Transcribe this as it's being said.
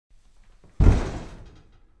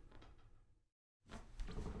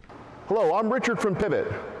Hello, I'm Richard from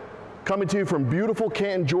Pivot, coming to you from beautiful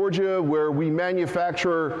Canton, Georgia, where we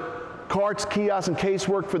manufacture carts, kiosks, and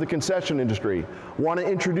casework for the concession industry. Want to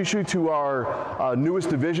introduce you to our newest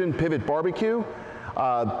division, Pivot BBQ.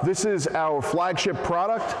 This is our flagship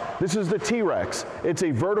product. This is the T-Rex. It's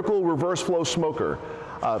a vertical reverse flow smoker.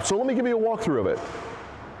 So let me give you a walkthrough of it.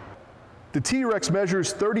 The T-Rex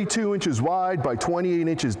measures 32 inches wide by 28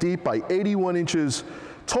 inches deep by 81 inches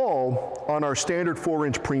tall on our standard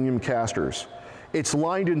 4-inch premium casters. It's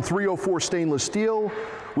lined in 304 stainless steel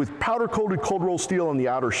with powder-coated cold roll steel on the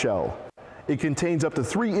outer shell. It contains up to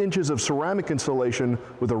 3 inches of ceramic insulation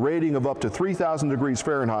with a rating of up to 3,000 degrees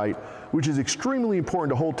Fahrenheit, which is extremely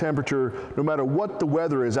important to hold temperature no matter what the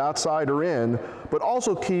weather is outside or in, but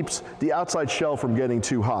also keeps the outside shell from getting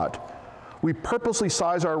too hot. We purposely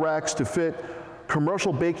size our racks to fit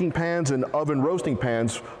commercial baking pans and oven roasting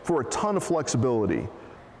pans for a ton of flexibility.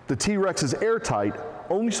 The T-Rex is airtight,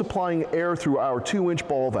 only supplying air through our 2-inch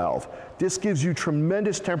ball valve. This gives you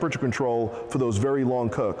tremendous temperature control for those very long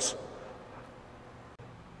cooks.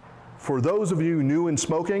 For those of you new in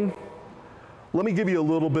smoking, let me give you a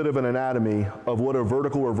little bit of an anatomy of what a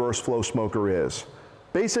vertical reverse flow smoker is.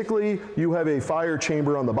 Basically, you have a fire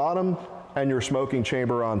chamber on the bottom and your smoking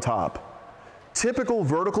chamber on top. Typical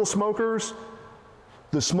vertical smokers,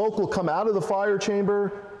 the smoke will come out of the fire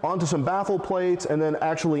chamber onto some baffle plates and then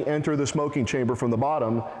actually enter the smoking chamber from the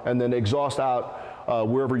bottom and then exhaust out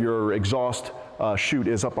wherever your exhaust chute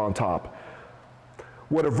is up on top.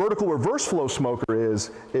 What a vertical reverse flow smoker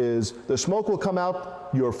is the smoke will come out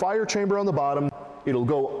your fire chamber on the bottom, it'll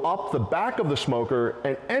go up the back of the smoker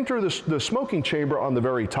and enter the smoking chamber on the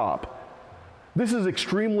very top. This is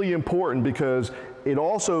extremely important because it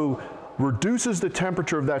also reduces the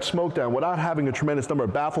temperature of that smoke down without having a tremendous number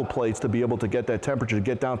of baffle plates to be able to get that temperature, to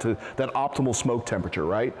get down to that optimal smoke temperature,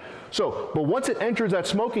 right? So, but once it enters that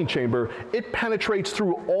smoking chamber, it penetrates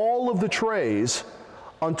through all of the trays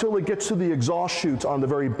until it gets to the exhaust chutes on the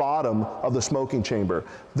very bottom of the smoking chamber.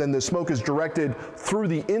 Then the smoke is directed through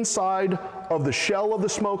the inside of the shell of the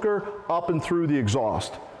smoker up and through the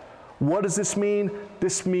exhaust. What does this mean?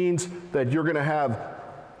 This means that you're gonna have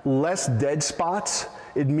less dead spots.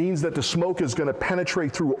 It means that the smoke is gonna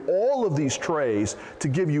penetrate through all of these trays to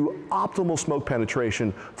give you optimal smoke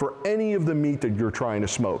penetration for any of the meat that you're trying to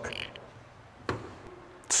smoke.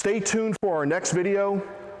 Stay tuned for our next video.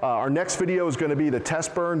 Our next video is gonna be the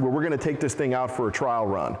test burn, where we're gonna take this thing out for a trial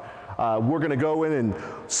run. We're gonna go in and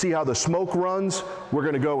see how the smoke runs. We're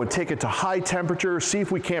gonna go and take it to high temperature, see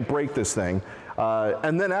if we can't break this thing.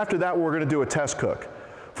 And then after that, we're gonna do a test cook.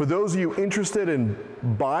 For those of you interested in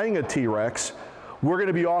buying a T-Rex, we're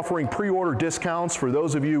gonna be offering pre-order discounts for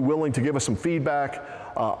those of you willing to give us some feedback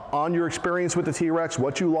on your experience with the T-Rex,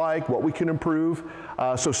 what you like, what we can improve.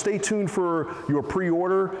 So stay tuned for your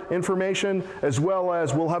pre-order information, as well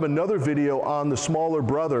as we'll have another video on the smaller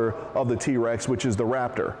brother of the T-Rex, which is the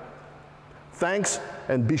Raptor. Thanks,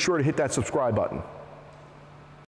 and be sure to hit that subscribe button.